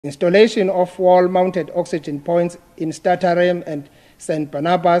Installation of wall-mounted oxygen points in Statarem and St.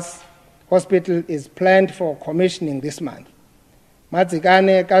 Barnabas Hospital is planned for commissioning this month.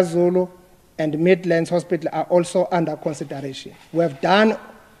 Madzikane, KwaZulu, and Midlands Hospital are also under consideration. We have done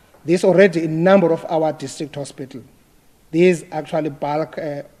this already in a number of our district hospitals. These actually bulk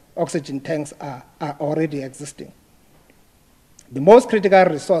oxygen tanks are already existing. The most critical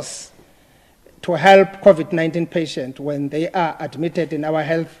resource to help COVID-19 patients when they are admitted in our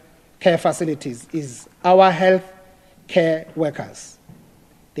health care facilities is our health care workers.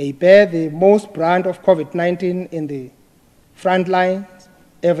 They bear the most brand of COVID-19 in the front lines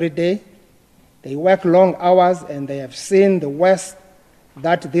every day. They work long hours and they have seen the worst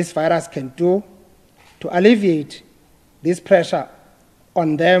that this virus can do. To alleviate this pressure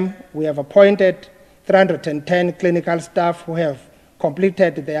on them, we have appointed 310 clinical staff who have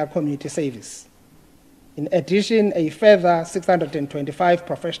completed their community service. In addition, a further 625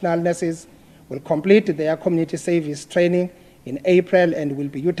 professional nurses will complete their community service training in April and will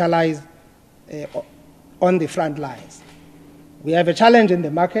be utilized on the front lines. We have a challenge in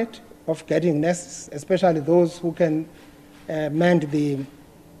the market of getting nurses, especially those who can mend the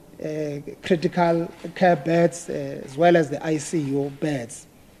critical care beds as well as the ICU beds.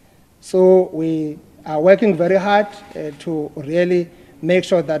 So we are working very hard to really make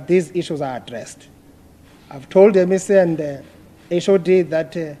sure that these issues are addressed. I've told MEC and HOD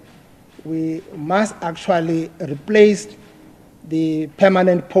that we must actually replace the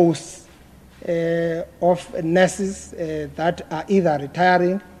permanent posts of nurses that are either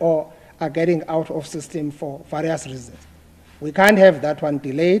retiring or are getting out of system for various reasons. We can't have that one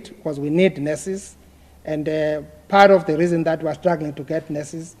delayed because we need nurses, and part of the reason that we're struggling to get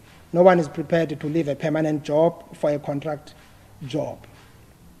nurses, no one is prepared to leave a permanent job for a contract job.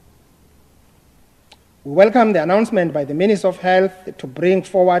 We welcome the announcement by the Minister of Health to bring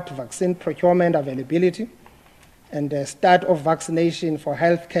forward vaccine procurement availability and the start of vaccination for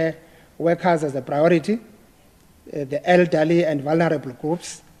healthcare workers as a priority, the elderly and vulnerable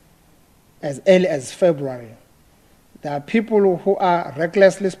groups, as early as February. There are people who are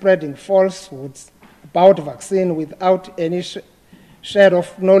recklessly spreading falsehoods about vaccine without any share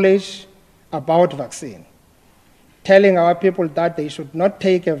of knowledge about vaccine, telling our people that they should not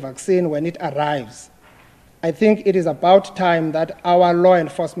take a vaccine when it arrives. I think it is about time that our law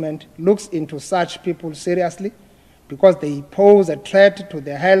enforcement looks into such people seriously because they pose a threat to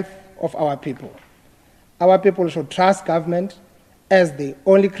the health of our people. Our people should trust government as the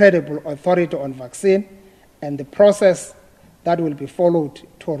only credible authority on vaccine and the process that will be followed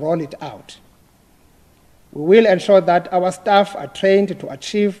to roll it out. We will ensure that our staff are trained to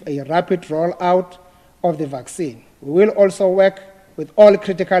achieve a rapid rollout of the vaccine. We will also work with all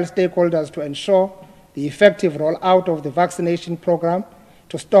critical stakeholders to ensure the effective rollout of the vaccination program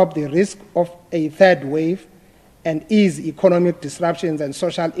to stop the risk of a third wave and ease economic disruptions and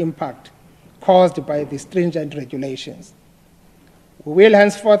social impact caused by the stringent regulations. We will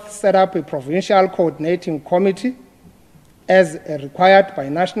henceforth set up a provincial coordinating committee as required by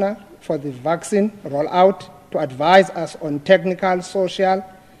national for the vaccine rollout to advise us on technical, social,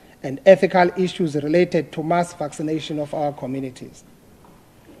 and ethical issues related to mass vaccination of our communities.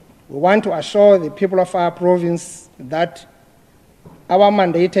 We want to assure the people of our province that our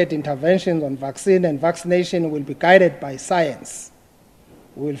mandated interventions on vaccine and vaccination will be guided by science.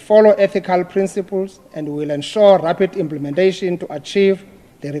 We will follow ethical principles and we will ensure rapid implementation to achieve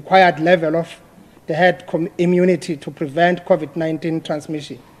the required level of the herd immunity to prevent COVID-19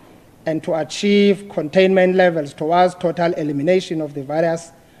 transmission and to achieve containment levels towards total elimination of the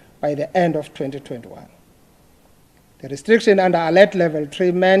virus by the end of 2021. The restriction under alert level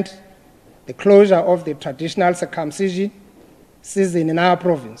 3 meant the closure of the traditional circumcision season in our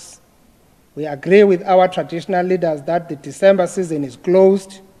province. We agree with our traditional leaders that the December season is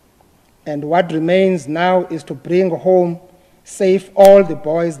closed and what remains now is to bring home safe all the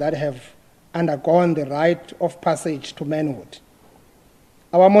boys that have undergone the rite of passage to manhood.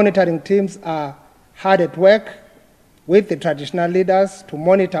 Our monitoring teams are hard at work with the traditional leaders to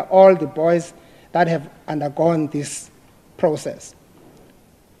monitor all the boys that have undergone this process.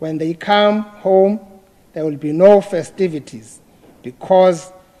 When they come home, there will be no festivities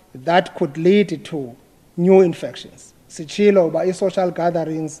because that could lead to new infections. Sichilo ba social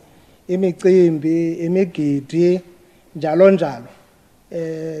gatherings, imicimbi, imigidi, njalo njalo.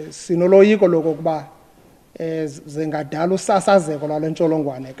 Sinoloyiko lokuba zingadala usasazeko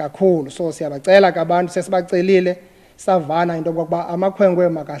lwalentsholongwane kakhulu. So siyabacela kabantu sesibacelile savana into yokuba amakhwenkwe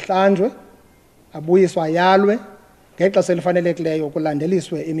makahlanjwe, abuyiswa yalwe ngexesha elifanelekileyo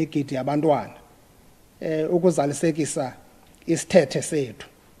kulandeliswe imigidi yabantwana ukuzalisekisa isithethe sethu.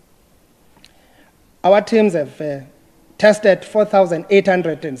 Our teams have tested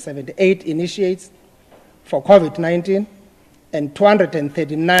 4,878 initiates for COVID-19 and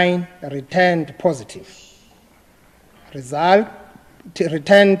 239 returned positive.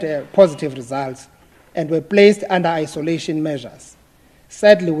 Returned positive results and were placed under isolation measures.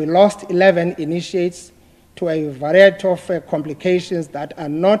 Sadly, we lost 11 initiates to a variety of complications that are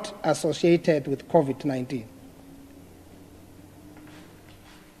not associated with COVID-19.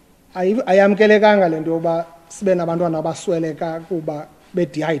 Ayamkelekanga le nto yoba sibe nabantwana abasweleka kuba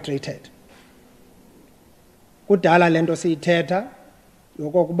be-dehydrated. Kudala le nto siyithetha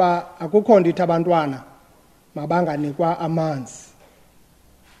yokokuba akukho nto ithi abantwana mabanganikwa amanzi.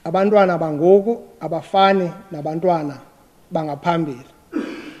 Abantwana bangoku abafani nabantwana bangaphambili.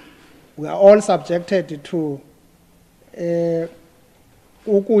 We are all subjected to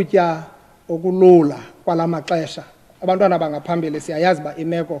ukutya okulula kwala maxesha. Abantwana bangaphambili siyayazi ba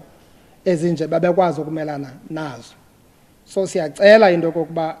imeko ezinje babekwazi ukumelana nazo. So siyacela into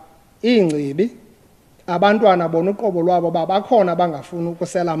yokokuba iingcibi abantwana bona uqobo lwabo bakhona bangafuni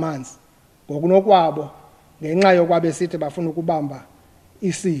ukusela amanzi ngokunokwabo ngenxa yokuba besithi bafuna ukubamba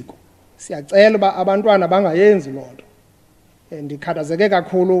isiko. Siyacela uba abantwana bangayenzi loo nto. Ndikhathazeke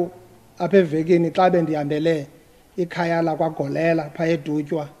kakhulu apha evekini xa bendihambele ikhaya lakwaGolela phaa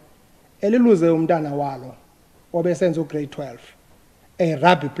edutywa eliluze umntana walo obesenza ugrade 12, a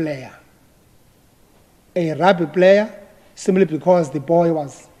rugby player simply because the boy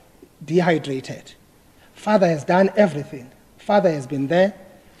was dehydrated. Father has done everything. Father has been there.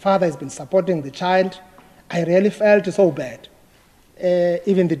 Father has been supporting the child. I really felt so bad.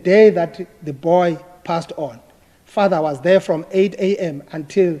 Even the day that the boy passed on, father was there from 8 a.m.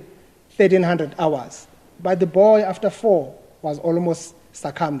 until 1300 hours. But the boy, after 4, was almost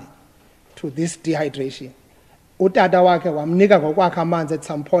succumbing to this dehydration. Utata wakhe wamnika ngokwakhe amanzi at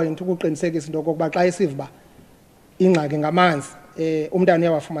some point ukuqinisekisa into yokokuba xa esiva uba ingxaki ngamanzi umntana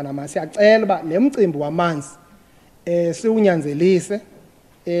uyawafumana amanzi. Siyacela uba le mcimbi wamanzi siwunyanzelise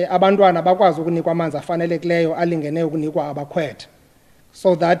abantwana bakwazi ukunikwa amanzi afanelekileyo alingene ukunikwa abakhwetha,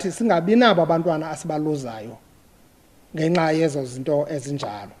 so that singabi nabo abantwana asibaluzayo ngenxa yezo zinto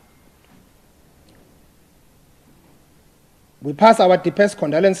ezinjalo. We pass our deepest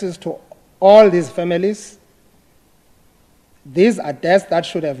condolences to all these families. These are deaths that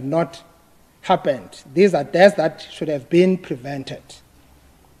should have not happened. These are deaths that should have been prevented.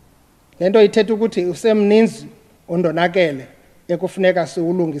 Lento ithetha ukuthi usemninzi ondonakele ekufuneka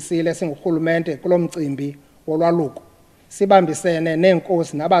siwulungisile singurhulumente kulo mcimbi wolwaluko. Sibambisene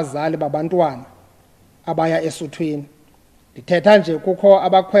neenkosi nabazali babantwana abaya esuthwini. Ndithetha nje kukho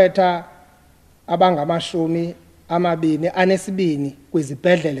abakhwetha abangamashumi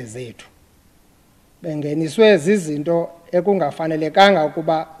kwizibhedlele zethu. Bengeniswe zizinto ekungafanelekanga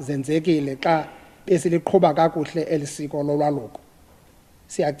ukuba zenzekile xa besiliqhuba kakuhle elisiko lolwaluko.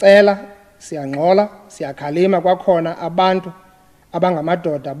 Siyacela, siyangxola, siyakhalima kwakhona abantu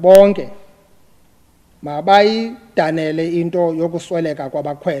abangamadoda bonke mabayidanele into yokusweleka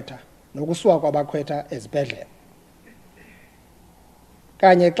kwabakhwetha nokusuka kwabakhwetha ezibhedlele.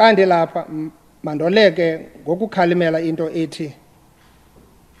 Kanye xa ndilapha mandoleke ngokukhalimela into ethi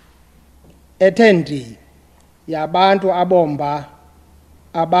ethendi yabantu abomba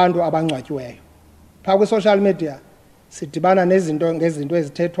abantu abangcwatyiweyo. Phaa kwi-social media sidibana ngezinto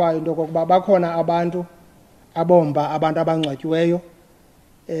ezithethwayo into yokokuba bakhona abantu abomba abantu abangcwatyiweyo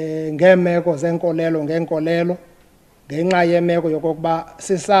ngeemeko zenkolelo ngeenkolelo ngenxa yemeko yokokuba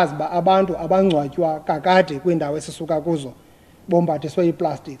sisazi uba abantu abangcwatywa kakade kwiindawo esisuka kuzo bombathiswe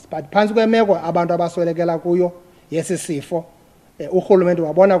ii-plastics, but phantsi kwemeko abantu abaswelekela kuyo yesi sifo urhulumente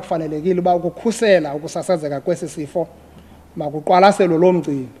wabona kufanelekile uba ukukhusela ukusasazeka kwesi sifo makuqwalaselwe loo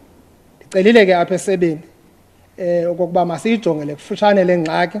mcimbi. Ndicelile ke apha esebeni okokuba masiyijongele kufutshane le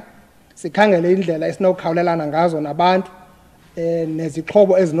ngxaki, sikhangele indlela esinokukhawulelana ngazo nabantu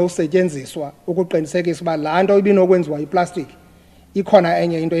nezixhobo ezinokusetyenziswa ukuqinisekisa uba laa nto ibinokwenziwa yiplastiki ikhona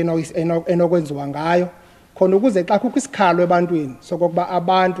enye into enokwenziwa ngayo, khona ukuze xa kukho isikhalo ebantwini sokokuba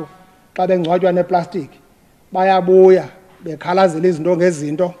abantu xa bengcwatywa neplastiki bayabuya bekhalazela izinto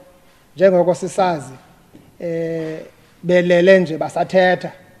ngezinto njengoko sisazi belele nje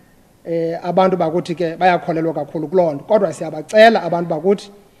basathetha. Abantu bakuthi ke bayakholelwa kakhulu kuloo nto, kodwa siyabacela abantu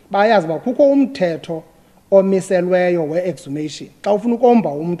bakuthi bayazi uba kukho umthetho omiselweyo we-exhumation. Xa ufuna ukomba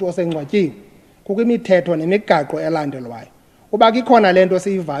umntu osengcwatyiwe kukho imithetho nemigaqo elandelwayo. Uba ikhona le nto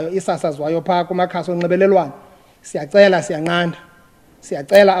siyivayo isasazwayo phaa kumakhasi onxibelelwano, siyacela, siyanqanda,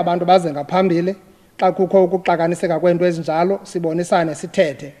 siyacela abantu baze ngaphambili xa kukho ukuxakaniseka kweento ezinjalo, sibonisane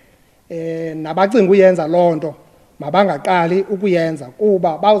sithethe. Nabacinga uyenza loo nto mabangaqali ukuyenza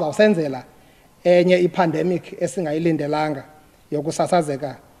kuba bawuzawusenzela enye ipandemic esingayilindelanga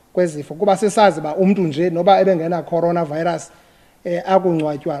yokusasazeka kwezifo, kuba sisazi ba umuntu nje noba ebengena coronavirus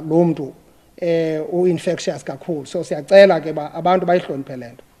akungcwatywa lo muntu u-infectious kakhulu. So siyacela ke ba abantu bayihloniphe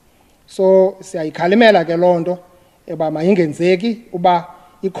le nto. So siyayikhalimela ke loo nto eba mayingenzeki uba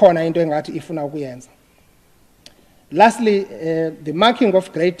ikhona into engathi ifuna ukuyenza. Lastly, the marking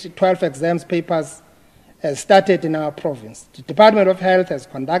of grade 12 exams papers has started in our province. The Department of Health has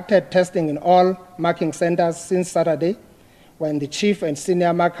conducted testing in all marking centers since Saturday, when the chief and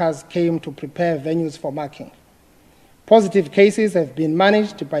senior markers came to prepare venues for marking. Positive cases have been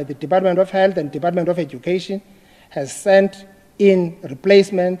managed by the Department of Health, and Department of Education has sent in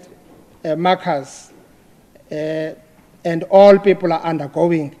replacement markers, and all people are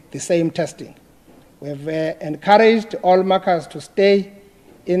undergoing the same testing. We have encouraged all markers to stay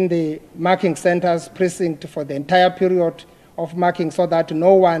in the marking centers precinct for the entire period of marking so that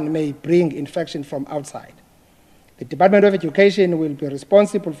no one may bring infection from outside. The Department of Education will be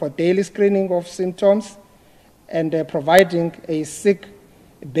responsible for daily screening of symptoms and providing a sick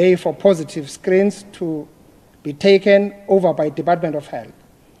bay for positive screens to be taken over by Department of Health.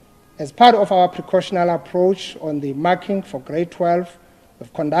 As part of our precautionary approach on the marking for grade 12,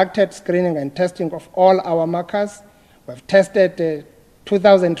 we've conducted screening and testing of all our markers. We've tested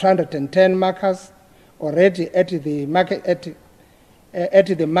 2,310 markers already at the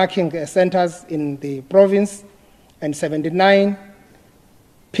marking centers in the province, and 79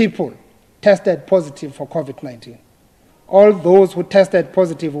 people tested positive for COVID-19. All those who tested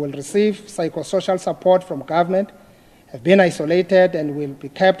positive will receive psychosocial support from government, have been isolated, and will be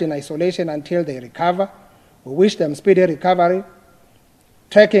kept in isolation until they recover. We wish them speedy recovery.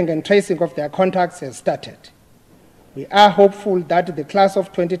 Tracking and tracing of their contacts has started. We are hopeful that the class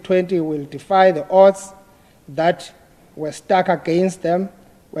of 2020 will defy the odds that were stacked against them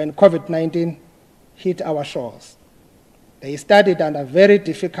when COVID-19 hit our shores. They studied under very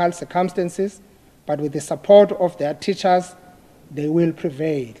difficult circumstances, but with the support of their teachers, they will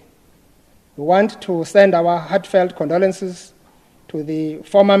prevail. We want to send our heartfelt condolences to the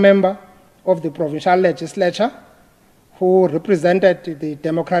former member of the provincial legislature who represented the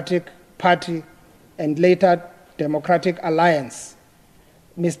Democratic Party and later Democratic Alliance,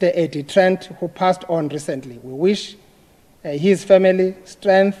 Mr. Eddie Trent, who passed on recently. We wish his family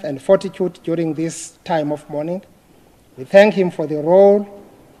strength and fortitude during this time of mourning. We thank him for the role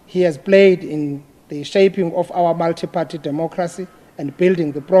he has played in the shaping of our multi-party democracy and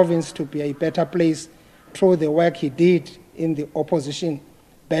building the province to be a better place through the work he did in the opposition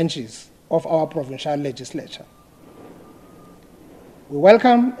benches of our provincial legislature. We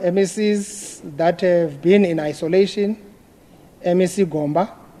welcome MECs that have been in isolation, MEC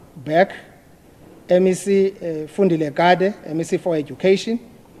Gomba, back, MEC Fundile Gade, MEC for Education,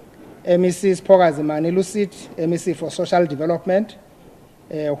 MEC Spogazimani Lucid, MEC for Social Development,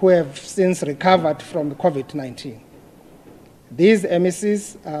 who have since recovered from COVID-19. These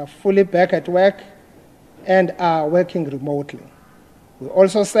MECs are fully back at work and are working remotely. We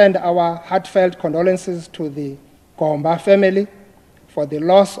also send our heartfelt condolences to the Gomba family for the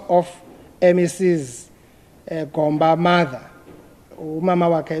loss of MEC's Gomba mother. Umama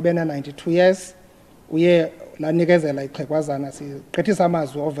wakhe ebena 92 years, uye lanikezela ixhegwazana siqethisa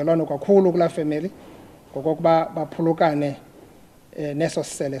amazwi ovelwano kakhulu kula family ngokokuba baphulukane neso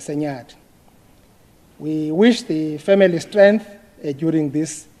sisele senyati. We wish the family strength during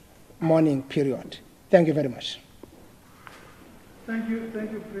this mourning period. Thank you very much. Thank you,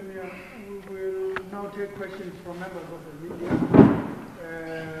 Premier. We will now take questions from members of the media.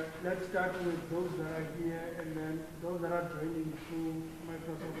 Let's start with those that are here, and then those that are joining through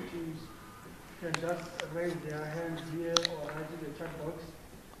Microsoft Teams can just raise their hands here or write in the chat box.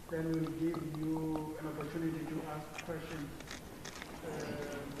 Then we'll give you an opportunity to ask questions.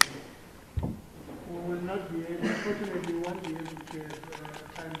 We will not be able, unfortunately, we won't be able to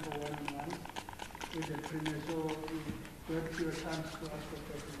have time for one-on-one with the Premier, so we have your chance to ask the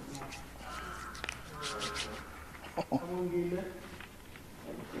questions now.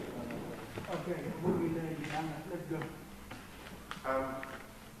 Okay, let's go.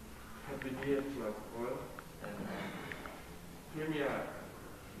 Happy New Year to us all. And Premier,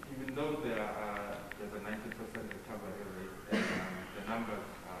 even though there's a 90% recovery rate and the numbers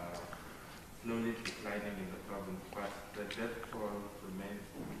are slowly declining in the province, but the death toll remains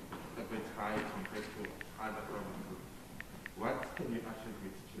a bit high compared to other provinces. What can you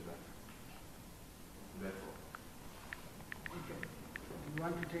attribute to that? Therefore. Okay. You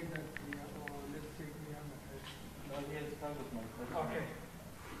want to take that, or let's take the other first? No, yes, start with my question. Okay.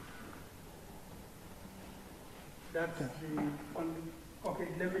 That's the only. Okay,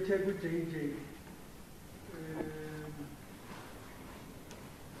 let me take with JJ.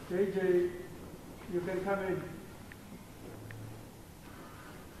 JJ, you can come in.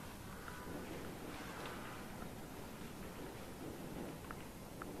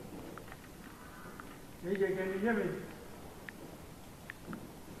 JJ, can you hear me?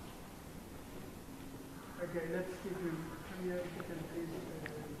 Okay, let's keep you here. If you can please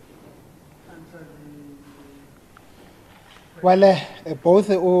answer the. Well, both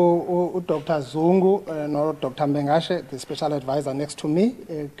Dr. Zungu and Dr. Mbengashe, the special advisor next to me,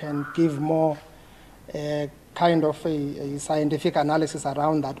 can give more kind of a scientific analysis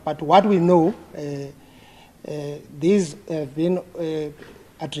around that. But what we know, these have been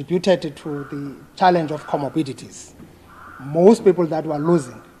attributed to the challenge of comorbidities. Most people that we're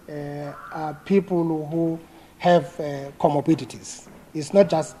losing are people who have comorbidities. It's not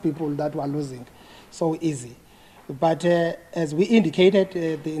just people that we're losing so easy. But as we indicated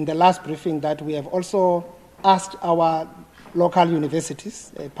in the last briefing, that we have also asked our local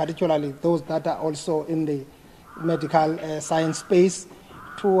universities, particularly those that are also in the medical science space,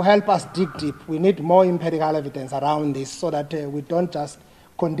 to help us dig deep. We need more empirical evidence around this so that we don't just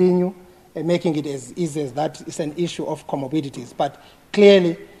continue making it as easy as that is an issue of comorbidities. But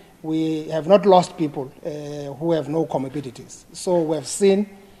clearly, we have not lost people who have no comorbidities. So we have seen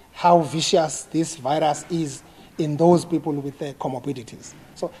how vicious this virus is in those people with comorbidities.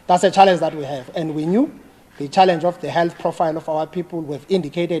 So that's a challenge that we have. And we knew the challenge of the health profile of our people. We've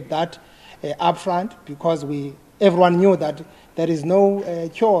indicated that upfront because everyone knew that there is no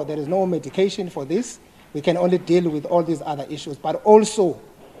cure, there is no medication for this. We can only deal with all these other issues. But also,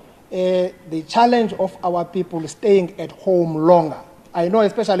 the challenge of our people staying at home longer. I know,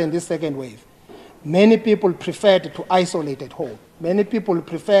 especially in this second wave, many people preferred to isolate at home. Many people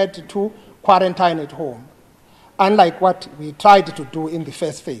preferred to quarantine at home, unlike what we tried to do in the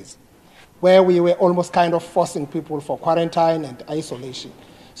first phase, where we were almost kind of forcing people for quarantine and isolation.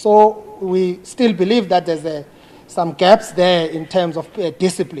 So we still believe that there's some gaps there in terms of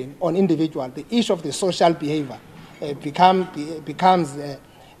discipline on individual. The issue of the social behavior becomes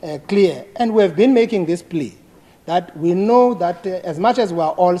clear. And we have been making this plea that we know that as much as we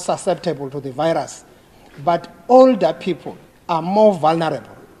are all susceptible to the virus, but older people are more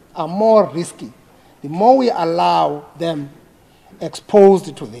vulnerable, are more risky. The more we allow them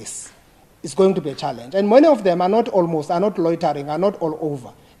exposed to this, it's going to be a challenge. And many of them are not loitering, are not all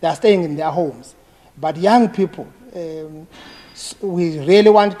over. They are staying in their homes. But young people, we really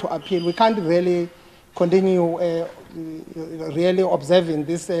want to appeal. We can't really continue really observing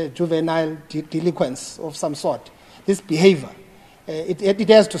this juvenile delinquence of some sort, this behavior. It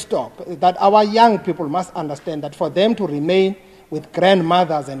has to stop. That our young people must understand that for them to remain with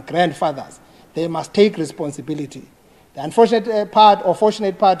grandmothers and grandfathers, they must take responsibility. The unfortunate part or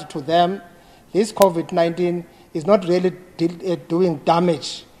fortunate part to them, this COVID-19 is not really doing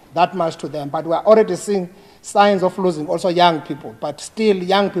damage that much to them, but we are already seeing signs of losing also young people, but still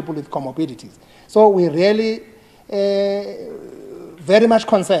young people with comorbidities. So we really very much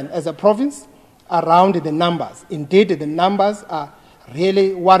concerned as a province around the numbers. Indeed, the numbers are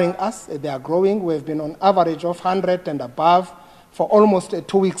really worrying us. They are growing. We've been on average of 100 and above for almost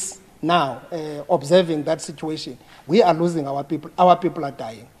 2 weeks now, observing that situation. We are losing our people. Our people are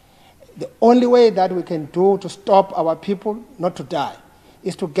dying. The only way that we can do to stop our people not to die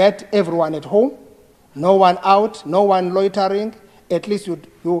is to get everyone at home, no one out, no one loitering. At least you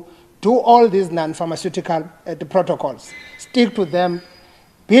do all these non-pharmaceutical protocols. Stick to them,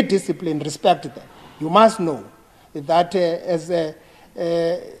 be disciplined, respect them. You must know that, as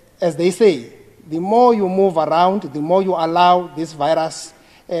they say, the more you move around, the more you allow this virus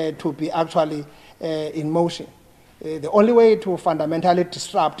to be actually in motion. The only way to fundamentally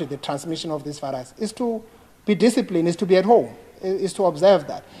disrupt the transmission of this virus is to be disciplined, is to be at home, is to observe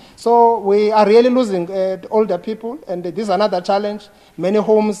that. So we are really losing older people, and this is another challenge. Many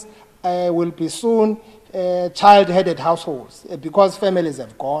homes will be soon child-headed households because families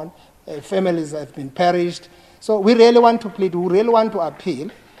have gone, families have been perished. So we really want to plead, we really want to appeal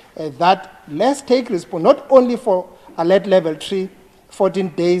that let's take response, not only for alert level 3, 14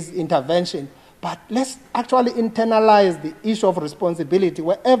 days intervention, but let's actually internalize the issue of responsibility.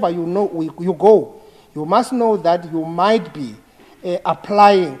 Wherever you go, you must know that you might be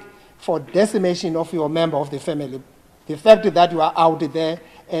applying for decimation of your member of the family. The fact that you are out there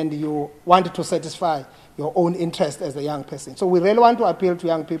and you want to satisfy your own interest as a young person. So we really want to appeal to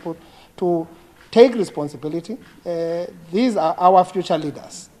young people to take responsibility. These are our future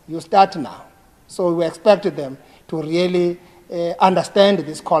leaders. You start now. So we expect them to really understand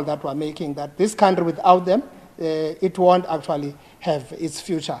this call that we're making, that this country without them, it won't actually have its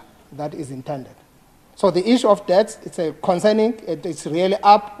future that is intended. So the issue of deaths, it's concerning, it's really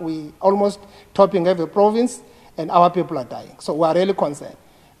up. We almost topping every province, and our people are dying. So we are really concerned.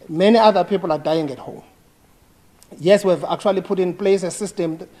 Many other people are dying at home. Yes, we've actually put in place a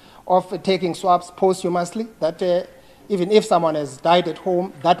system of taking swabs posthumously, that even if someone has died at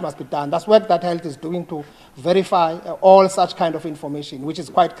home, that must be done. That's work that health is doing to verify all such kind of information, which is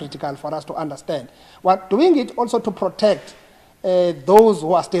quite critical for us to understand. We're doing it also to protect those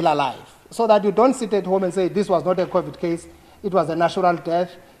who are still alive, so that you don't sit at home and say, this was not a COVID case, it was a natural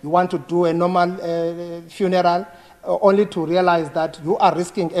death. You want to do a normal funeral, only to realize that you are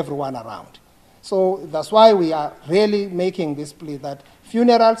risking everyone around. So that's why we are really making this plea that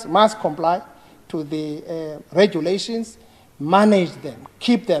funerals must comply to the regulations, manage them,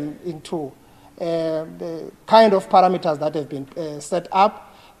 keep them into the kind of parameters that have been set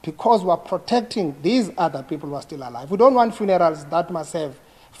up, because we are protecting these other people who are still alive. We don't want funerals that must have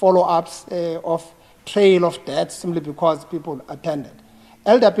follow-ups of trail of deaths simply because people attended.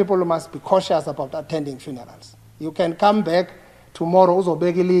 Elder people must be cautious about attending funerals. You can come back tomorrow,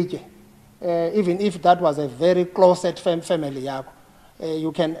 even if that was a very close-knit family.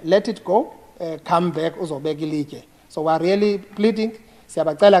 You can let it go, come back, so we are really pleading.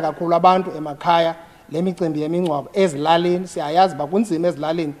 Siyabacela kakhulu abantu emakhaya le micimbi yemingcwabo ezilalini, siyayazi bakunzima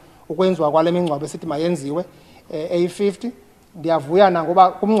ezilalini ukwenziwa kwale mingcwabo esithi mayenziwe eyi50. Ndiyavuya na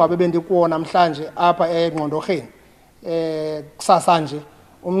ngoba kumngcwabo bendikuwo namhlanje apha eNgqondorheni kusasa nje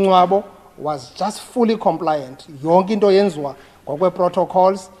umngcwabo was just fully compliant, yonke into yenziwa ngokwe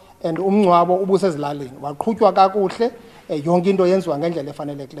protocols, and umngcwabo ubusezilalini waqhutywa kakuhle, yonke into yenziwa ngendlela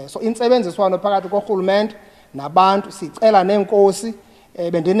efanelekileyo. So intsebenziswano phakathi kohulumende nabantu, sicela nenkosi,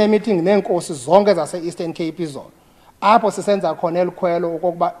 bendine meeting nenkosi zonke zase Eastern Cape zone, apho sisenza khona elikhwelo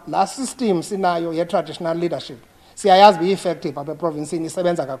okokuba la system sinayo ye traditional leadership siyayazi be effective apha eprovinsini,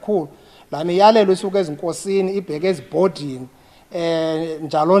 isebenza kakhulu. La miyalelo isuka ezinkosini ibheke ezibhodini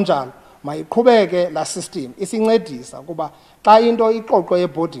njalo njalo, mayiqhubeke la system isincedisa kuba xa into iqoqwe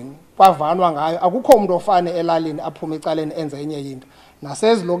ebhodini kwavanwa ngayo, akukho umuntu ofane elalini aphume ecaleni enze enye into.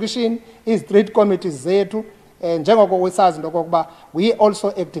 Nasezilokishini i-street committees zethu, njengoko usazi into okokuba we also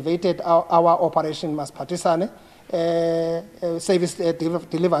activated our operation Masiphathisane service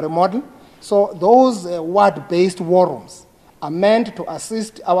delivery model. So those ward-based war rooms are meant to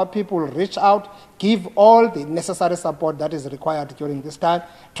assist our people reach out, give all the necessary support that is required during this time.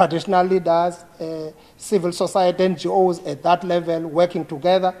 Traditional leaders, civil society, NGOs at that level working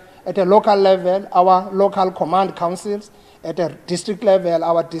together. At a local level, our local command councils. At a district level,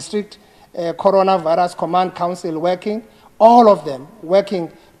 our district coronavirus command council working. All of them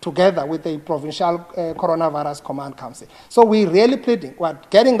working together with the provincial coronavirus command council. So we're really pleading, we're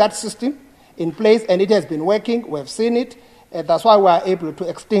getting that system in place, and it has been working. We've seen it. That's why we are able to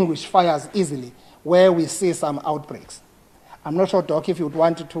extinguish fires easily where we see some outbreaks. I'm not sure, Doc, if you would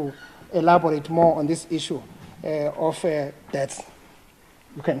want to elaborate more on this issue of deaths.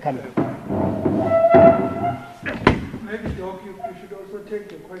 You can come in. Maybe, Doc, you should also take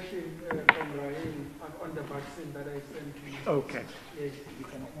the question from Rahim on the vaccine that I sent to you. Okay. Yes, you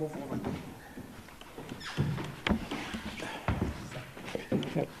can move on.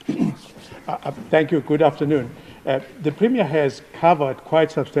 Thank you. Good afternoon. The Premier has covered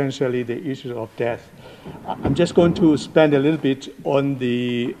quite substantially the issue of death. I'm just going to spend a little bit on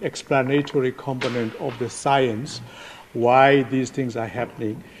the explanatory component of the science, why these things are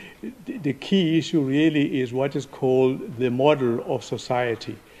happening. The key issue really is what is called the model of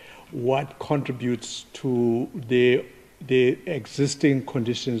society, what contributes to the existing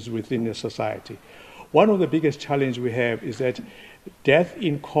conditions within a society. One of the biggest challenges we have is that death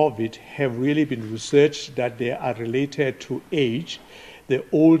in COVID have really been researched that they are related to age. The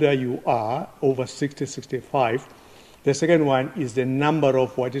older you are, over 60, 65. The second one is the number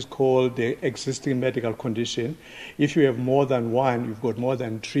of what is called the existing medical condition. If you have more than one, you've got more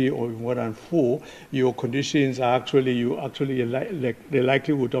than three or more than four, your conditions are the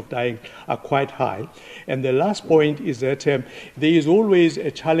likelihood of dying are quite high. And the last point is that there is always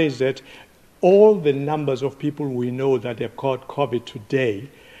a challenge that all the numbers of people we know that have caught COVID today,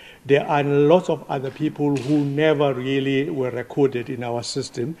 there are lots of other people who never really were recorded in our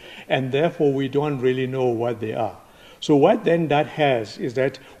system, and therefore we don't really know what they are. So what then that has is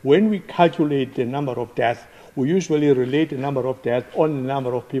that when we calculate the number of deaths, we usually relate the number of deaths on the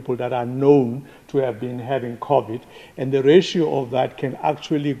number of people that are known to have been having COVID, and the ratio of that can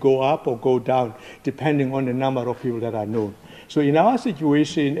actually go up or go down depending on the number of people that are known. So in our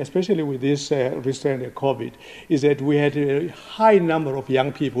situation, especially with this recent COVID, is that we had a high number of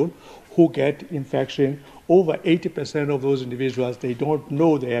young people who get infection over 80% of those individuals, they don't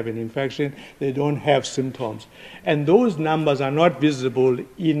know they have an infection, they don't have symptoms. And those numbers are not visible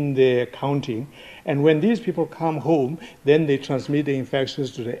in the counting. And when these people come home, then they transmit the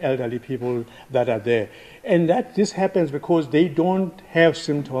infections to the elderly people that are there. And this happens because they don't have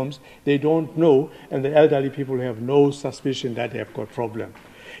symptoms, they don't know, and the elderly people have no suspicion that they have got problem.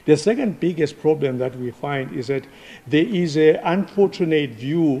 The second biggest problem that we find is that there is an unfortunate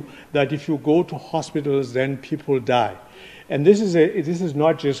view that if you go to hospitals, then people die. And this is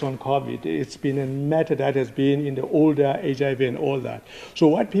not just on COVID. It's been a matter that has been in the older HIV and all that. So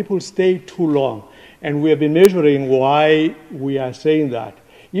what people stay too long, and we have been measuring why we are saying that.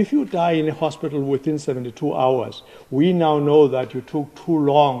 If you die in a hospital within 72 hours, we now know that you took too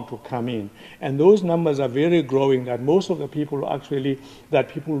long to come in. And those numbers are very growing, that most of the people actually, that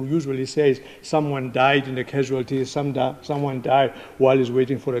people usually say someone died in a casualty, someone died while he's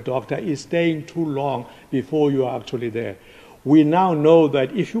waiting for a doctor, is staying too long before you are actually there. We now know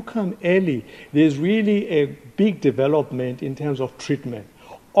that if you come early, there's really a big development in terms of treatment.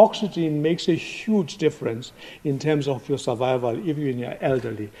 Oxygen makes a huge difference in terms of your survival if you're in your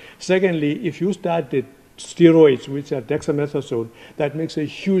elderly. Secondly, if you start the steroids, which are dexamethasone, that makes a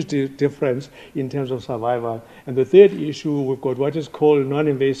huge difference in terms of survival. And the third issue, we've got what is called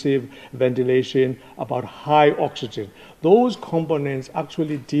non-invasive ventilation, about high oxygen. Those components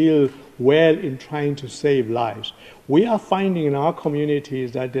actually deal well in trying to save lives. We are finding in our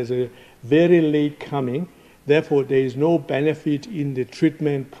communities that there's a very late coming. Therefore, there is no benefit in the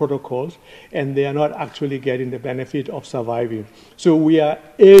treatment protocols, and they are not actually getting the benefit of surviving. So we are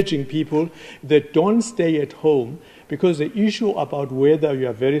urging people that don't stay at home, because the issue about whether you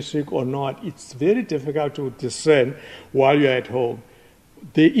are very sick or not, it's very difficult to discern while you're at home.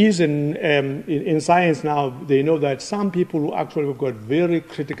 There is in science now, they know that some people who actually have got very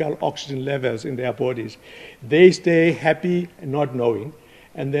critical oxygen levels in their bodies, they stay happy not knowing.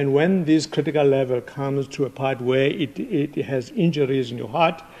 And then when this critical level comes to a part where it has injuries in your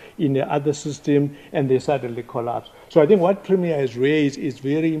heart, in the other system, and they suddenly collapse. So I think what Premier has raised is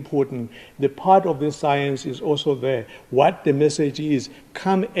very important. The part of this science is also there. What the message is,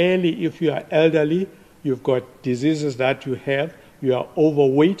 come early if you are elderly, you've got diseases that you have, you are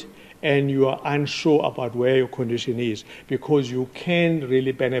overweight, and you are unsure about where your condition is, because you can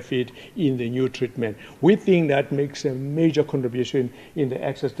really benefit in the new treatment. We think that makes a major contribution in the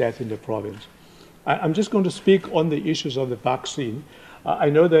excess death in the province. I'm just going to speak on the issues of the vaccine.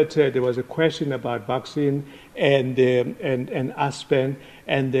 I know that there was a question about vaccine and Aspen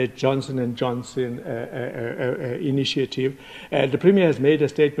and the Johnson & Johnson initiative. The Premier has made a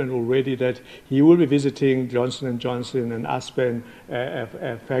statement already that he will be visiting Johnson & Johnson and Aspen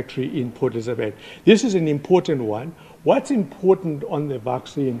factory in Port Elizabeth. This is an important one. What's important on the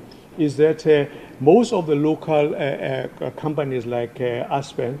vaccine is that most of the local companies like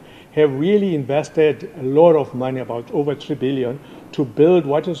Aspen have really invested a lot of money, about over $3 billion, to build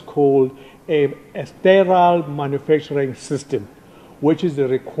what is called a sterile manufacturing system, which is the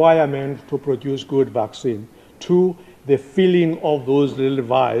requirement to produce good vaccine. 2, the filling of those little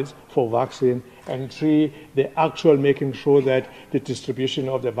vials for vaccine. And 3, the actual making sure that the distribution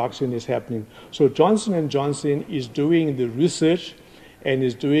of the vaccine is happening. So Johnson & Johnson is doing the research and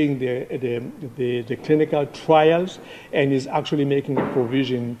is doing the clinical trials, and is actually making a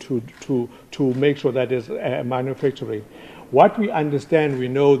provision to make sure that there's manufacturing. What we understand, we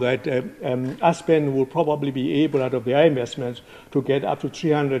know that Aspen will probably be able, out of their investments, to get up to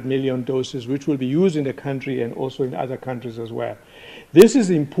 300 million doses, which will be used in the country and also in other countries as well. This is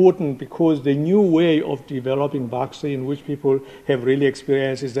important because the new way of developing vaccine, which people have really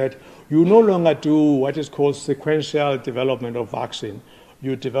experienced, is that you no longer do what is called sequential development of vaccine.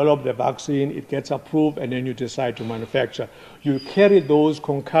 You develop the vaccine, it gets approved, and then you decide to manufacture. You carry those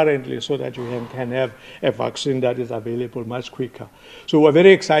concurrently so that you can have a vaccine that is available much quicker. So we're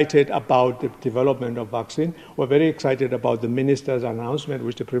very excited about the development of vaccine. We're very excited about the minister's announcement,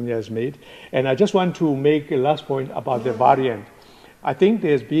 which the Premier has made. And I just want to make a last point about the variant. I think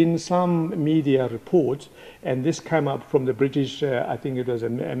there's been some media reports, and this came up from the British, I think it was a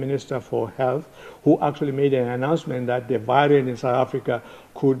Minister for Health, who actually made an announcement that the variant in South Africa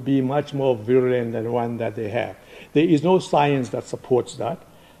could be much more virulent than the one that they have. There is no science that supports that.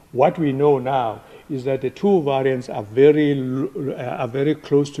 What we know now is that the two variants are very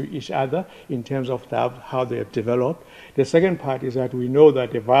close to each other in terms of how they have developed. The second part is that we know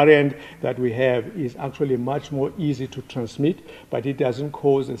that the variant that we have is actually much more easy to transmit, but it doesn't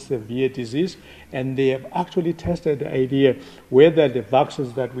cause a severe disease. And they have actually tested the idea whether the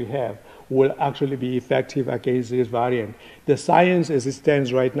vaccines that we have will actually be effective against this variant. The science as it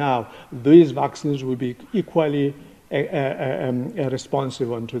stands right now, these vaccines will be equally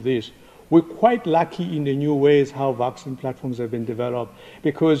responsive onto this. We're quite lucky in the new ways how vaccine platforms have been developed,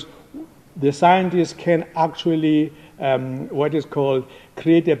 because the scientists can actually, what is called,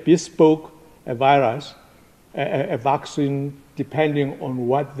 create a bespoke virus, a vaccine, depending on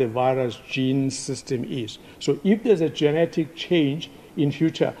what the virus gene system is. So if there's a genetic change in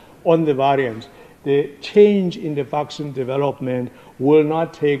future on the variants, the change in the vaccine development will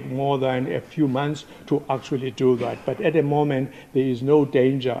not take more than a few months to actually do that. But at the moment, there is no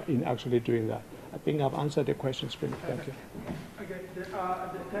danger in actually doing that. I think I've answered the question, Spring. Thank you. Okay,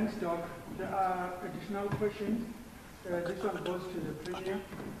 thanks, Doc. There are additional questions. This one goes to the Premier.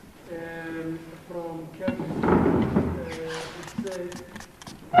 From Kevin, it says, is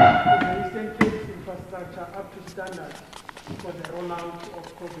the Eastern Cape infrastructure up to standard for the rollout of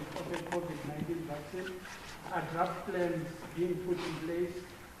COVID-19 vaccine? Are draft plans being put in place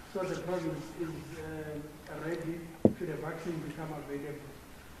so the province is ready should the vaccine become available?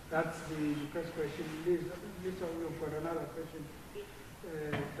 That's the first question. Lisa, you've got another question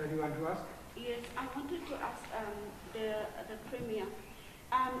that you want to ask? Yes, I wanted to ask the Premier,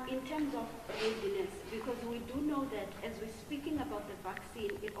 in terms of readiness, because we do know that as we're speaking about the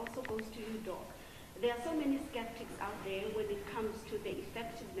vaccine, it also goes to you, Doc. There are so many skeptics out there when it comes to the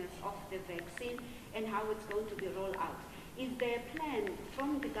effectiveness of the vaccine and how it's going to be rolled out. Is there a plan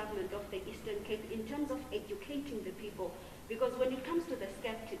from the government of the Eastern Cape in terms of educating the people? Because when it comes to the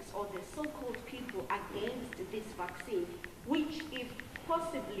skeptics or the so-called people against this vaccine, which if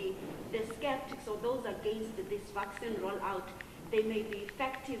possibly the skeptics or those against this vaccine rollout, they may be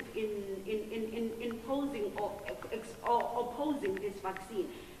effective in imposing or opposing this vaccine.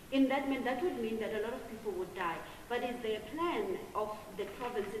 In that would mean that a lot of people would die. But is there a plan of the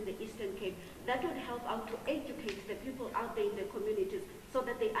province in the Eastern Cape that would help out to educate the people out there in the communities so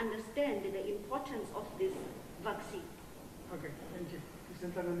that they understand the importance of this vaccine? Okay, thank you.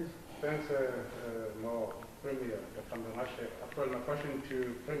 Thanks, Premier. My question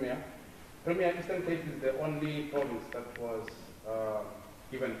to Premier. Premier, Eastern Cape is the only province that was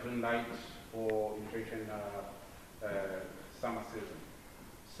given green light for inflation summer season.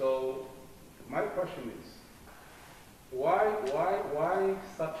 So my question is, why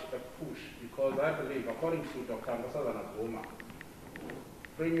such a push? Because I believe, according to Dr. Nkosazana Zuma,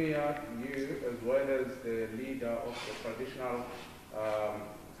 Premier, you as well as the leader of the traditional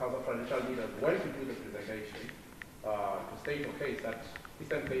House of Traditional Leaders went to do the presentation to state a case that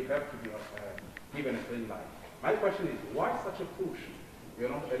Eastern Cape have to be given a green light. My question is, why such a push? You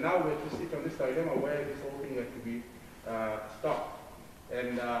know, and now we have to sit on this dilemma where this whole thing has to be stopped.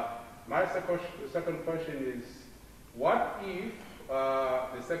 And my second question is, what if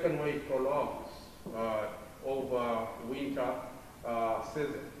the second wave prolongs over winter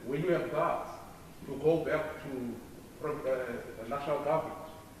season? Will you have gas to go back to the national government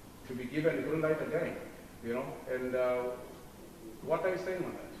to be given a green light again? You know, and what are you saying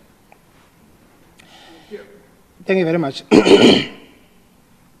on that? Thank you very much.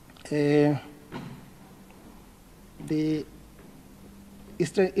 The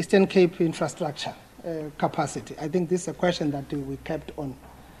Eastern Cape infrastructure capacity, I think this is a question that we kept on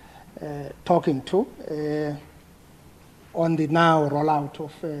talking to on the now rollout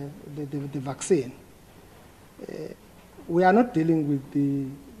of the vaccine. We are not dealing with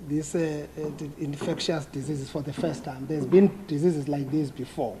these infectious diseases for the first time. There's been diseases like this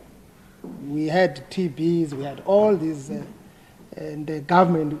before. We had TBs, we had all these, and the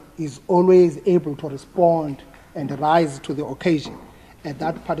government is always able to respond and rise to the occasion at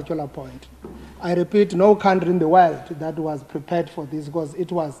that particular point. I repeat, no country in the world that was prepared for this, because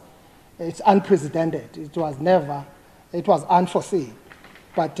it's unprecedented. It was unforeseen.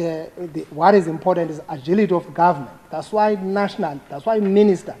 But what is important is agility of government. That's why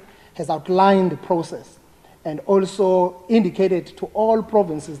minister has outlined the process and also indicated to all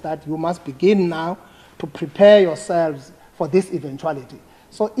provinces that you must begin now to prepare yourselves for this eventuality.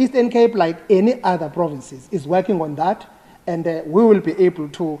 So Eastern Cape, like any other provinces, is working on that, and we will be able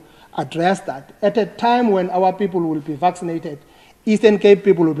to address that. At a time when our people will be vaccinated, Eastern Cape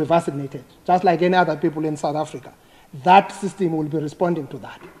people will be vaccinated, just like any other people in South Africa. That system will be responding to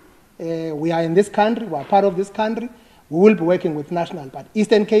that. We are in this country, we are part of this country, we will be working with national, but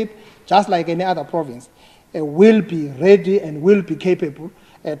Eastern Cape, just like any other province, will be ready and will be capable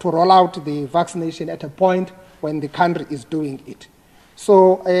to roll out the vaccination at a point when the country is doing it.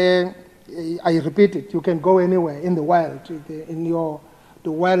 So I repeat it, you can go anywhere in the world,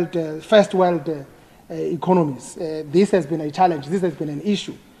 first world economies. This has been a challenge, this has been an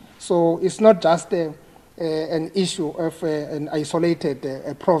issue. So it's not just an issue of an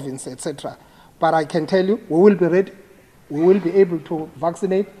isolated province, etc. But I can tell you, we will be ready. We will be able to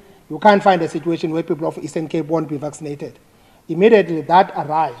vaccinate. You can't find a situation where people of Eastern Cape won't be vaccinated. Immediately that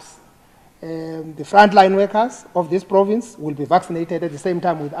arrives, the frontline workers of this province will be vaccinated at the same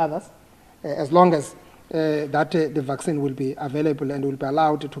time with others, as long as the vaccine will be available and will be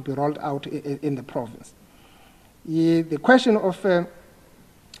allowed to be rolled out in the province. The question of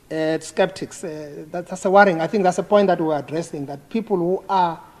skeptics, that's a worrying. I think that's a point that we're addressing, that people who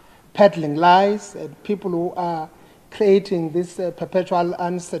are peddling lies, people who are creating this perpetual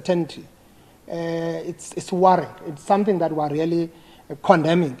uncertainty, it's worrying. It's something that we're really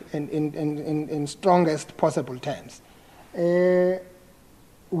condemning in strongest possible terms.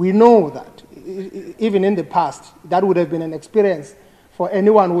 We know that, even in the past, that would have been an experience for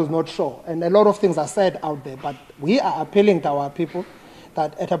anyone who is not sure. And a lot of things are said out there, but we are appealing to our people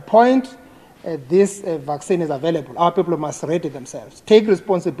that at a point this vaccine is available, our people must ready themselves. Take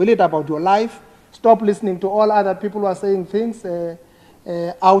responsibility about your life. Stop listening to all other people who are saying things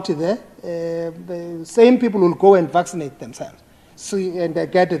out there. The same people will go and vaccinate themselves and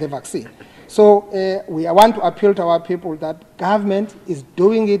get the vaccine. So we want to appeal to our people that government is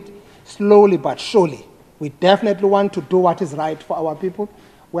doing it slowly but surely. We definitely want to do what is right for our people.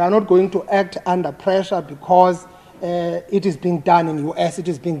 We are not going to act under pressure because it is being done in the US, it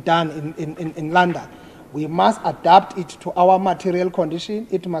is being done in London. We must adapt it to our material condition.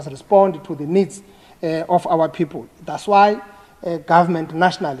 It must respond to the needs of our people. That's why government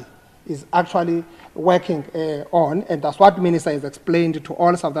nationally is actually working on, and that's what Minister has explained to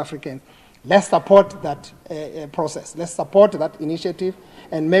all South Africans. Let's support that process. Let's support that initiative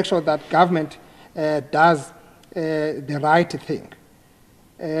and make sure that government does the right thing.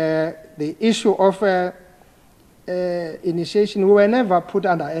 The issue of initiation, we were never put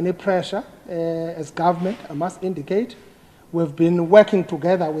under any pressure as government, I must indicate. We've been working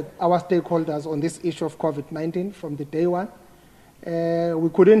together with our stakeholders on this issue of COVID-19 from the day one. We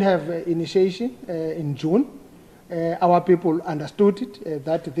couldn't have initiation in June. Our people understood it,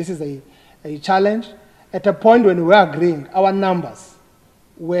 that this is a challenge. At a point when we were agreeing, our numbers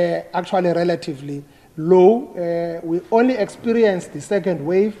were actually relatively low. We only experienced the second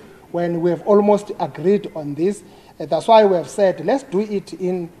wave when we have almost agreed on this. That's why we have said, let's do it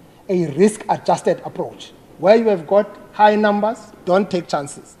in a risk-adjusted approach. Where you have got high numbers, don't take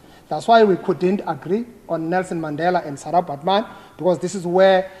chances. That's why we couldn't agree on Nelson Mandela and Sarah Batman, because this is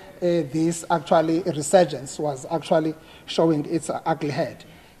where this actually resurgence was actually showing its ugly head.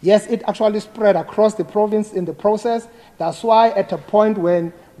 Yes, it actually spread across the province in the process. That's why at a point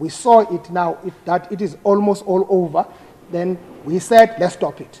when we saw it now, that it is almost all over, then we said, let's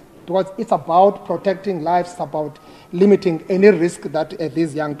stop it. Because it's about protecting lives, it's about limiting any risk that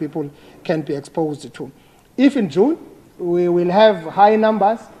these young people can be exposed to. If in June we will have high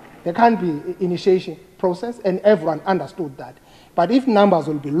numbers, there can't be initiation process, and everyone understood that. But if numbers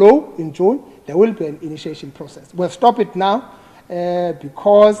will be low in June, there will be an initiation process. We've stopped it now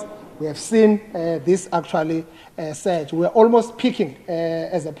because we have seen this actually surge. We're almost peaking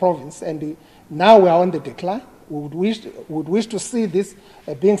as a province, and now we are on the decline. We would wish to see this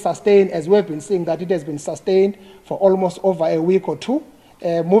being sustained, as we've been seeing that it has been sustained for almost over a week or two.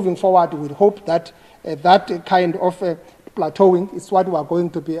 Moving forward, we hope that that kind of plateauing is what we are going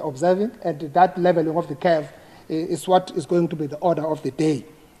to be observing, and that leveling of the curve is what is going to be the order of the day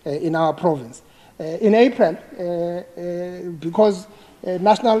in our province. In April, because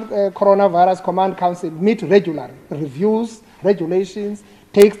National Coronavirus Command Council meet regularly, reviews regulations,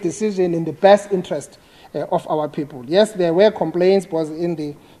 takes decisions in the best interest of our people. Yes, there were complaints, because in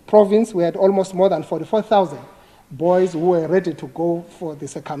the province we had almost more than 44,000 boys who were ready to go for the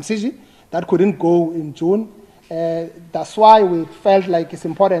circumcision that couldn't go in June. That's why we felt like it's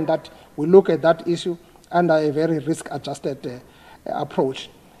important that we look at that issue under a very risk-adjusted approach.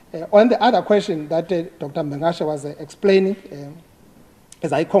 On the other question that Dr. Mbengashe was explaining,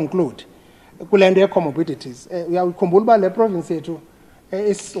 as I conclude, kulende comorbidities. Uyakhumbula le province yethu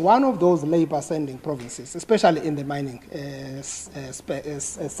is one of those labor-sending provinces, especially in the mining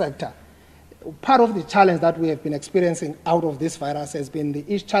sector. Part of the challenge that we have been experiencing out of this virus has been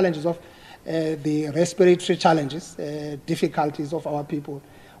the challenges of the respiratory challenges, difficulties of our people.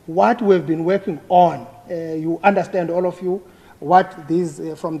 What we've been working on, you understand, all of you, what these,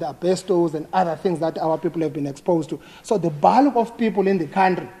 from the asbestos and other things that our people have been exposed to. So the bulk of people in the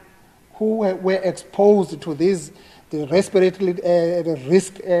country who were exposed to these, the respiratory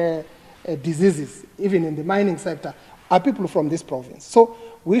risk diseases, even in the mining sector, are people from this province. So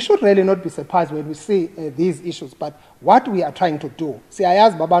we should really not be surprised when we see these issues. But what we are trying to do,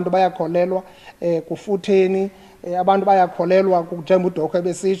 siyayazi abantu bayakholelwa kufutheni, abantu bayakholelwa kujemba udokho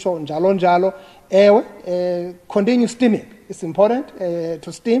ebesitsho njalo njalo. Continue steaming. It's important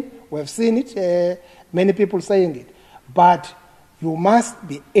to steam. We have seen it, many people saying it. But you must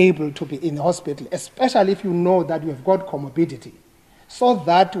be able to be in the hospital, especially if you know that you have got comorbidity, so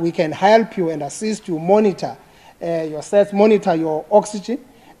that we can help you and assist you monitor yourself, monitor your oxygen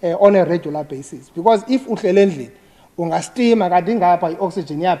on a regular basis. Because if uhlelendli ungastima kadi ngapha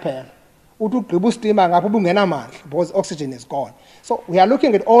oxygen yaphela, uthi ugqiba ustima ngapha ubungenamandla because oxygen is gone. So we are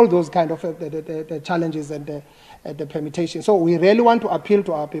looking at all those kind of the challenges and the permutations. So we really want to appeal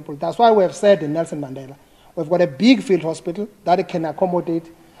to our people. That's why we have said in Nelson Mandela, we've got a big field hospital that can accommodate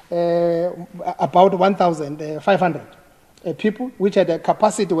about 1,500 people, which had a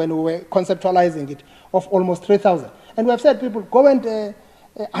capacity when we were conceptualizing it of almost 3,000. And we have said, people, go and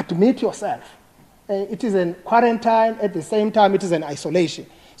admit yourself. It is in quarantine, at the same time it is in isolation.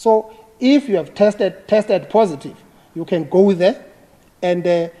 So if you have tested positive, you can go there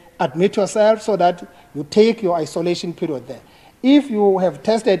and admit yourself so that you take your isolation period there. If you have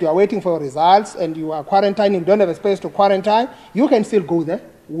tested, you are waiting for results, and you are quarantining, you don't have a space to quarantine, you can still go there.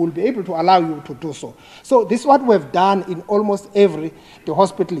 We will be able to allow you to do so. So this is what we've done in almost every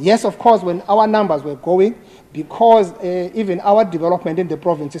hospital. Yes, of course, when our numbers were going, because even our development in the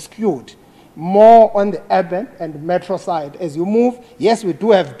province is skewed more on the urban and metro side. As you move, yes, we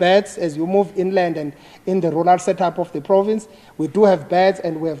do have beds. As you move inland and in the rural setup of the province, we do have beds,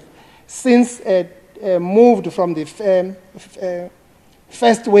 and we have since moved from the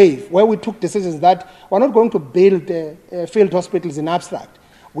first wave, where we took decisions that we're not going to build field hospitals in abstract.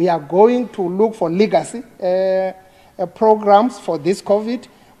 We are going to look for legacy programs for this COVID.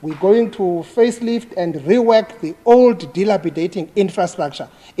 We're going to facelift and rework the old dilapidating infrastructure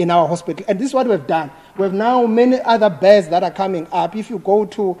in our hospital. And this is what we've done. We have now many other beds that are coming up. If you go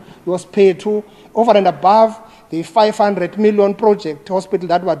to your Spe2, over and above the 500 million project hospital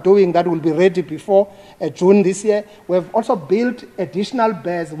that we're doing that will be ready before June this year, we've also built additional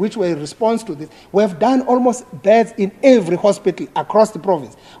beds which were in response to this. We've done almost beds in every hospital across the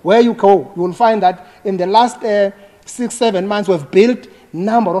province. Where you go, you will find that in the last 6-7 months, we've built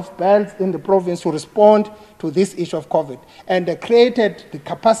number of beds in the province to respond to this issue of COVID, and created the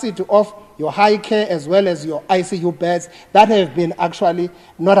capacity of your high care as well as your ICU beds that have been actually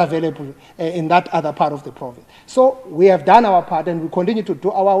not available in that other part of the province. So we have done our part, and we continue to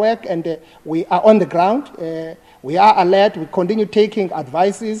do our work, and we are on the ground. We are alert. We continue taking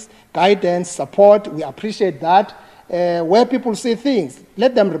advices, guidance, support. We appreciate that. Where people see things,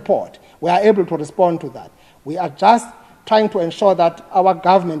 let them report. We are able to respond to that. We are just trying to ensure that our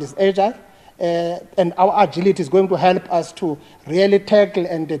government is agile, and our agility is going to help us to really tackle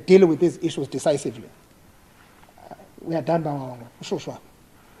and deal with these issues decisively. We are done by our Shushwa.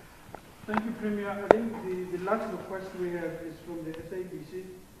 Thank you, Premier. I think the last request we have is from the SABC.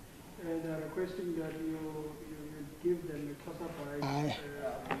 They are requesting that you give them a classified.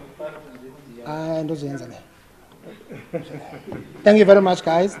 Thank you very much,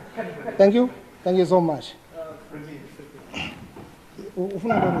 guys. Thank you. Thank you so much.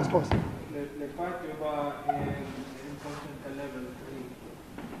 Le fact yoba important level 3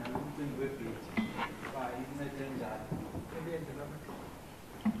 umcimbi webhithi incede njani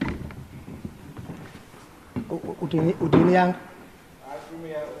Udini yang?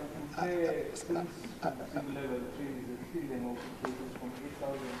 Premier uthe level 3 is a ceiling of cases from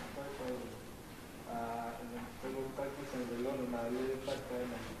 8,000 to 5,000 and then 5% alone on our 5%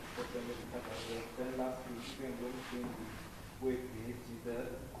 then last week when webhithi the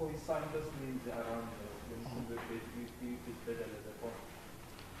coincidence means around the better as a point.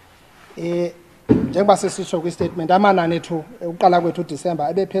 Njengoba sisisho kwi-statement, amanani ethu uqala kwethu December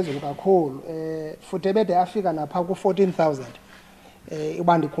ebephezulu kakhulu, futhi ebede afika napha ku-14,000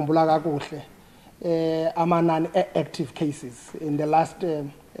 uba ndikhumbula kakuhle, amanani active cases in the last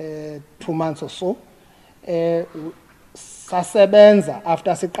 2 months or so. Sasebenza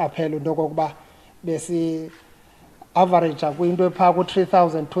after siqaphela into kokuba besi average kwinto epha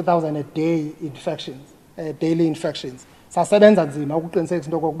ku-3,000 2,000 a day infections, daily infections. Sasebenza nzima ukuqinisekisa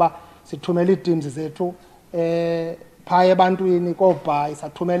into kokuba sithumela ii-teams zethu phaya ebantwini koobhayi,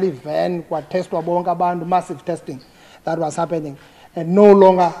 sathumela i-van, kwatestwa bonke abantu, massive testing that was happening, and no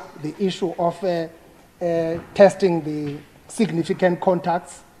longer the issue of testing the significant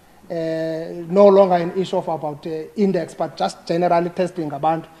contacts, no longer an issue of about index, but just generally testing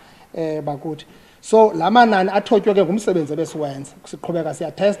abantu bakuthi. So la manani athotywe ke ngumsebenzi ebesiwenza siqhubeka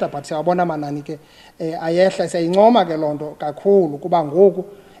siyatesta but siyabona amanani ke ayehla siyayincoma ke lonto kakhulu kuba ngoku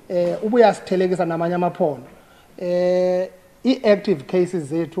ubuyasithelekisa namanye amaphondo i-active cases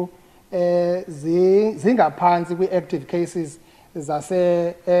zethu zingaphansi kwi-active cases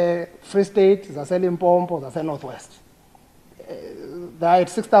zase Free State, zase Limpopo, zase Northwest. They are at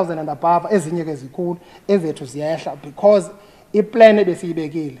 6,000 and above, ezinye ke zikhulu, ezethu ziyehla because iplan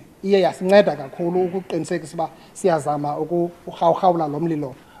ebesiyibekile iye yasinceda kakhulu ukuqinisekisa uba siyazama ukurhawurhawula lo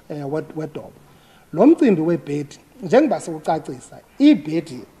mlilo wedobo. Lo mcimbi webhedi njengoba siwucacisa,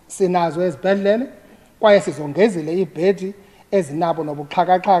 iibhedi sinazo ezibhedlele kwaye sizongezile iibhedi ezinabo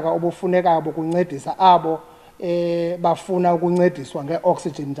nobuxhakaxhaka obufunekayo bokuncedisa abo bafuna ukuncediswa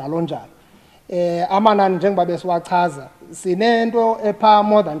nge-oxygen njalo njalo. Amanani njengoba besiwachaza sinento epha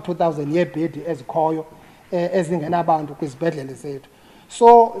more than 2,000 yeebhedi ezikhoyo ezingenabantu kwizibhedlele zethu.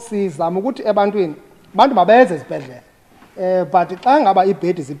 So sizama ukuthi ebantwini abantu mabeze ezibhedlele but xa ngaba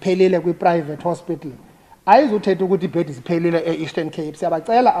iibhedi ziphelile kwi-private hospital ayizuthetha ukuthi iibhedi ziphelile e-Eastern Cape.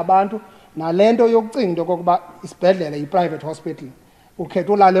 Siyabacela abantu nalento yokucinga into okokuba isibhedlele yi-private hospital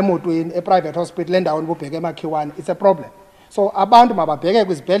ukhetha ulala emotweni e-private hospital endaweni ububheke emakhiwane, it's a problem. So abantu mababheke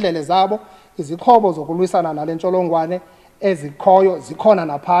kwizibhedlele zabo, izixhobo zokulwisana nale ntsholongwane ezikhoyo zikhona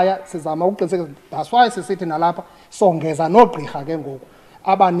naphaya. Sizama ukuqinisekisa, that's why sisithi nalapha songeza noogqirha ke ngoku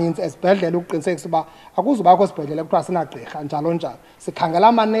abaninzi ezibhedlele ukuqinisekisa uba akuzubakho sibhedlele kuthiwa sinagqirha njalo njalo. Sikhangela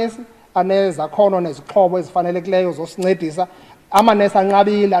amanesi anezakhono nezixhobo ezifanelekileyo zosincedisa, amanesi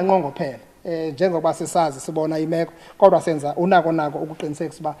anqabile anqongophele njengoba sisazi sibona imeko, kodwa senza unako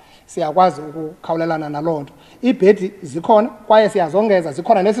ukuqinisekisa uba siyakwazi ukukhawulelana naloo nto. Iibhedi zikhona kwaye siyazongeza,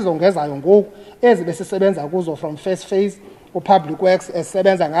 zikhona nesizongezayo ngoku ezi besisebenza kuzo from first phase u-public works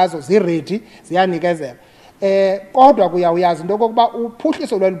esisebenza ngazo ziredi ziyanikezela. Kodwa kuyawuyazi into yokokuba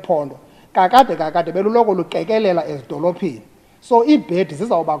uphuhliso lweli phondo kakade beluloko luqekelela ezidolophini. So iibhedi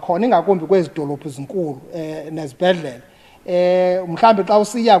zizawuba khona ingakumbi kwezi dolophu zinkulu nezibhedlele. Mhlambi xa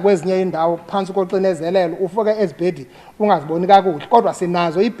usiya kwezinye indawo phantsi koxinezelelo ufuke ezibhedi ungaziboni kakuhle, kodwa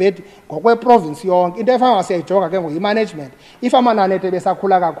sinazo iibhedi ngokweprovince yonke. Into efana siyayijonga ke ngoyi-management, if amanani ethu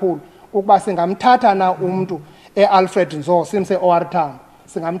besakhula kakhulu ukuba singamthatha na umntu e-Alfred Nzo simse OR Town,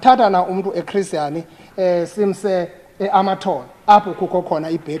 singamthatha na umntu eChristiani simse e-Amathole apho kukho khona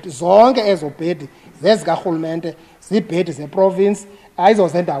iibhedi. Zonke ezo bhedi zezikarhulumente, ziibhedi zeprovince,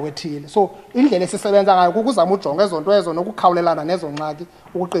 ayizozendawo ethile. So indlela esisebenza ngayo kukuzama ujonga ezo nto ezo nokukhawulelana nezo ngxaki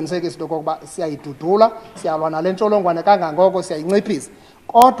ukuqinisekisa into yokokuba siyayidudula, siyalwa nale ntsholongwane kangangoko, siyayinciphisa.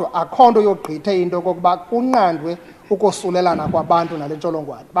 Kodwa akho nto yogqithe into yokokuba kunqandwe ukosulelana kwabantu nale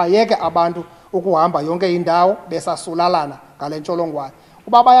ntsholongwane, bayeke abantu ukuhamba yonke indawo besasulalana ngale ntsholongwane.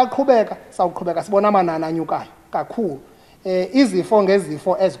 Uba bayaqhubeka sawuqhubeka sibona amanani anyukayo kakhulu. Izifo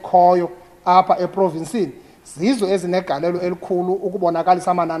ngezifo ezikhoyo apha eprovinsini zizo ezinegalelo elikhulu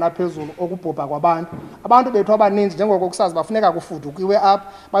ukubonakalisa amanani aphezulu okubhubha kwabantu. Abantu bethu abaninzi njengoko kusazi bafuneka kufudukiwe apha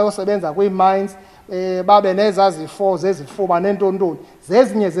bayosebenza kwii-mines, babe nezazifo zezifuba nentontoni,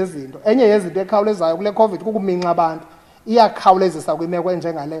 zezinye zezinto. Enye yezinto ekhawulezayo kule COVID kukuminxa abantu, iyakhawulezisa kwimeko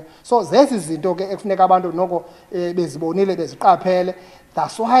enjengaleyo. So zezi zinto ke ekufuneka abantu noko bezibonile beziqaphele.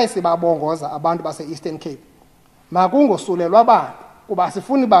 That's why sibabongoza abantu base-Eastern Cape makungosulelwa abantu, kuba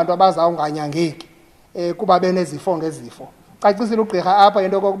asifuni bantu abazawunganyangeki kuba benezifo ngezifo. Cacisile ugqirha apha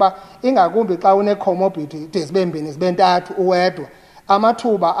into yokokuba ingakumbi xa une-comorbidity zibe mbini zibe ntathu uwedwa,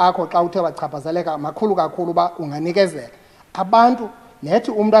 amathuba akho xa uthe wachaphazeleka makhulu kakhulu uba unganikezela. Abantu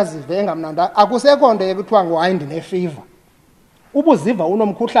nethi umntu azive engamnandanga, akusekho nto ekuthiwa hayi ndinefiva. Ubuziva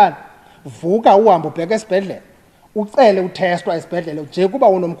unomkhuhlane, vuka uhambe ubheke esibhedlele, ucele uthestwa esibhedlele nje kuba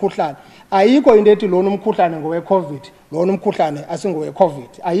unomkhuhlane. Ayikho into ethi lona umkhuhlane ngowe-COVID, lona umkhuhlane asingowe-COVID,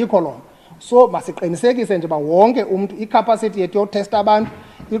 ayikho lona. So masiqinisekise nje uba wonke umntu i-capacity yethu yotesta abantu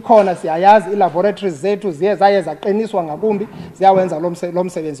ikhona, siyayazi ii-laboratories zethu zaye zaqiniswa ngakumbi, ziyawenza lo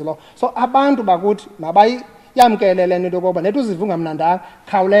msebenzi lo. So abantu bakuthi mabayamkele le nto yokokuba nethi uziva ungamnandanga,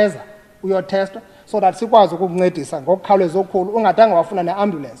 khawuleza uyotesta so that sikwazi ukukuncedisa ngokukhawuleza okukhulu, ungadanga wafuna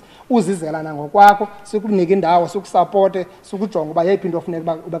ne-ambulance, uzizela nangokwakho, sikunike indawo, sikusapote, sikujonga uba yeyiphi into ofuneka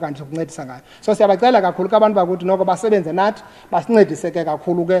uba ube kanti ukuncedisa ngayo. So siyabacela kakhulu ke abantu bakuthi noko basebenze nathi, basincedise ke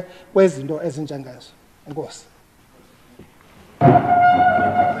kakhulu ke kwezinto ezinjengezo. Enkosi.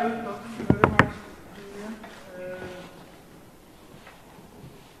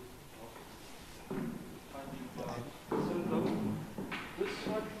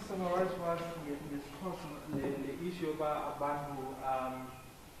 Abantu,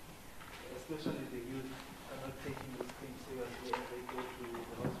 especially the youth, are not taking these things seriously and they go to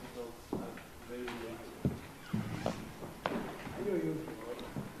the hospitals very late. Are you a youth?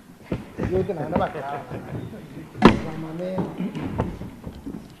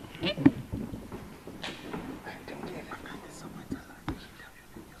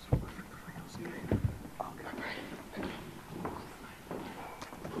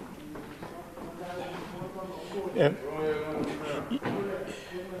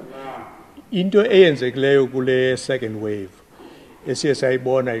 Into eyenzekileyo kule second wave esiye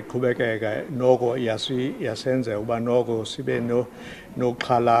sayibona iqhubekeka noko yasenza uba noko sibe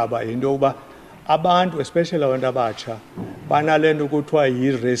nokuxhalaba into yokuba abantu especially abantu abatsha banalento kuthiwa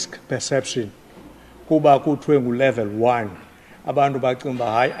yi-risk perception kuba kuthiwe ngu-level 1 abantu bacinga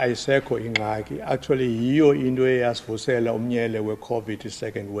uba hayi ayisekho ingxaki actually yiyo into eyasivusela umnyele we-COVID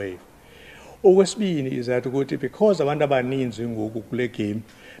second wave. Okwesibini is that ukuthi because abantu abaninzi ngoku kule game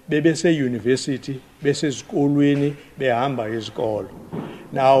bebeseyunivesithi besezikolweni behamba izikolo.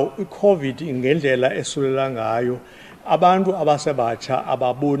 Now iCovid ngendlela esulela ngayo abantu abasebatsha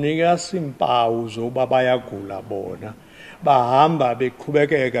ababoneka simpawu zoba bayagula bona bahamba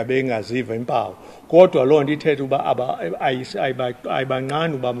beqhubekeka bengaziva impawu kodwa loo nto ithetha uba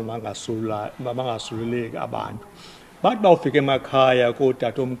ayibanqandi uba bangasuleleki abantu. Bathi bawufika emakhaya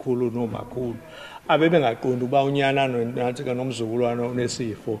kootatomkhulu noomakhulu abebengaqondi uba unyana nantsika nomzukulwana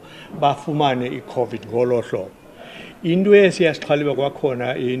unesifo bafumane iCovid ngolo hlobo. Into esiyasixhalaba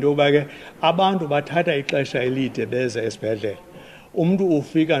kwakhona into yoba ke abantu bathatha ixesha elide beze esibhedlele. Umntu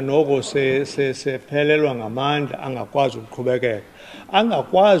ufika noko sephelelwa ngamandla angakwazi ukuqhubekeka.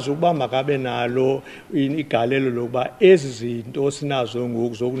 Angakwazi ukuba makabe nalo igalelo lokuba ezi zinto sinazo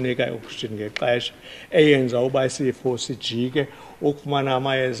ngoku zokunika i-oxygen ngexesha eyenza uba isifo sijike ukufumana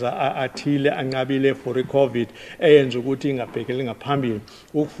amayeza athile anqabile for i-COVID eyenza ukuthi ingabhekeli ngaphambili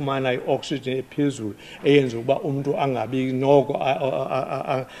ukufumana i-oxygen ephezulu eyenza uba umntu angabi noko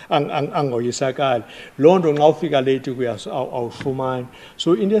angoyisakali. Loo nto nxa ufika late awufumani.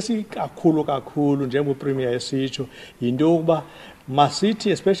 So into kakhulu njengoba uPremier esitsho yinto yokuba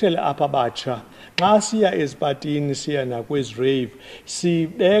masithi especially apha batsha xa siya ezipatini siya nakwezi rave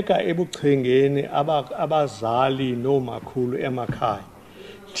sibeka ebuchengeni abazali noomakhulu emakhaya.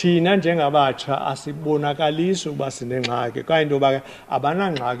 Thina njengabatsha asibonakalisi uba sinengxaki kwaye into yoba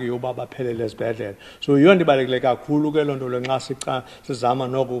abanangxaki yoba baphelele esibhedlele. So yiyo nto ibalulekile kakhulu ke loo nto nxa sizama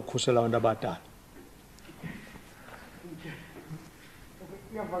noko ukukhusela abantu abadala.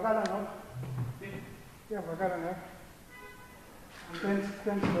 Thanks,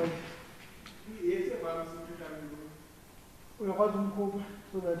 Lord. We are going to move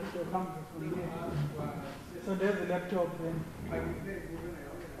so that it will come from here. So there's the laptop then.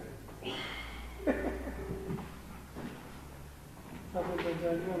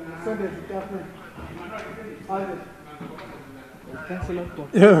 So there's the tablet. Thanks a lot,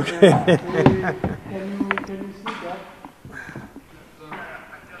 Doctor. Okay. Can you see that?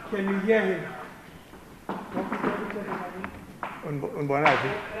 Can you hear him?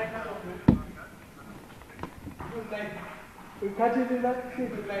 Unbonazi? We cut it in that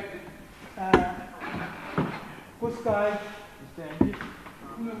shape. Who's sky?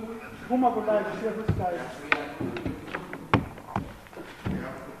 Whom I would like to share who's sky?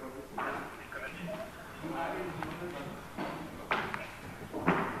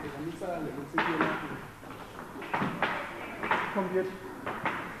 Come here.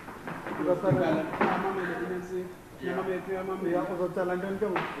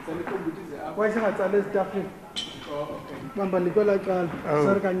 Why should I tell this stuff? Bamba Nicola Khan,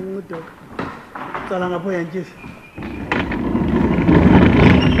 Sir, can you talk? Salanapo and Kiss.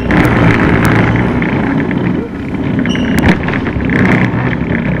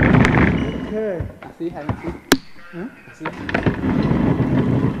 Okay. I see.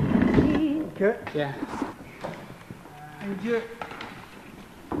 Okay. Yeah. Thank you.